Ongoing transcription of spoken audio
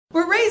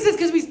racist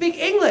because we speak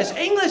English.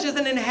 English is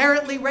an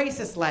inherently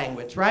racist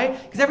language,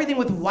 right? Because everything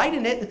with white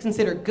in it is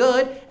considered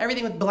good.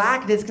 Everything with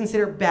black is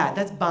considered bad.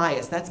 That's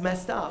bias. That's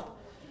messed up,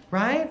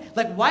 right?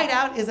 Like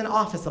whiteout is an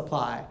office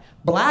supply.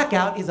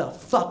 Blackout is a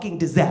fucking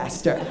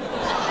disaster.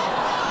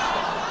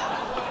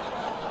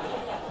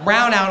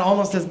 Brownout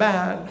almost as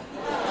bad.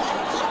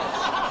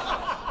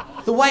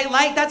 The white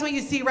light, that's what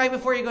you see right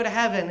before you go to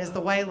heaven, is the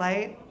white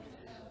light.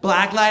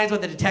 Black light is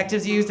what the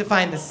detectives use to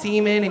find the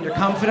semen in your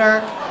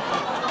comforter.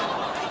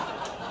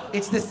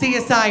 It's the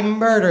CSI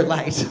murder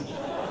light.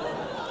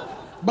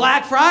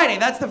 Black Friday,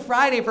 that's the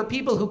Friday for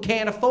people who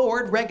can't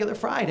afford regular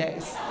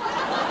Fridays.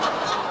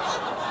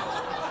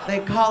 They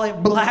call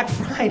it Black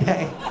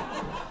Friday.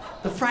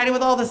 The Friday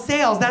with all the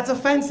sales, that's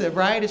offensive,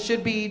 right? It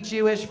should be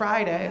Jewish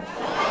Friday.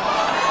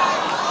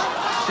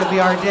 Should be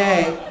our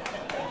day.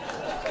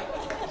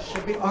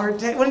 Should be our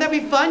day. Wouldn't that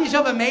be fun? You show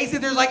up at Macy's,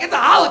 there's like, it's a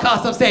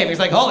Holocaust of savings.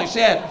 Like, holy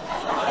shit.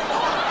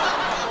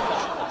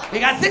 You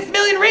got 6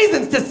 million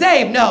reasons to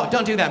save. No,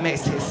 don't do that,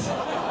 Macy's.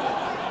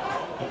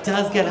 It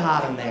does get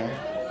hot in there.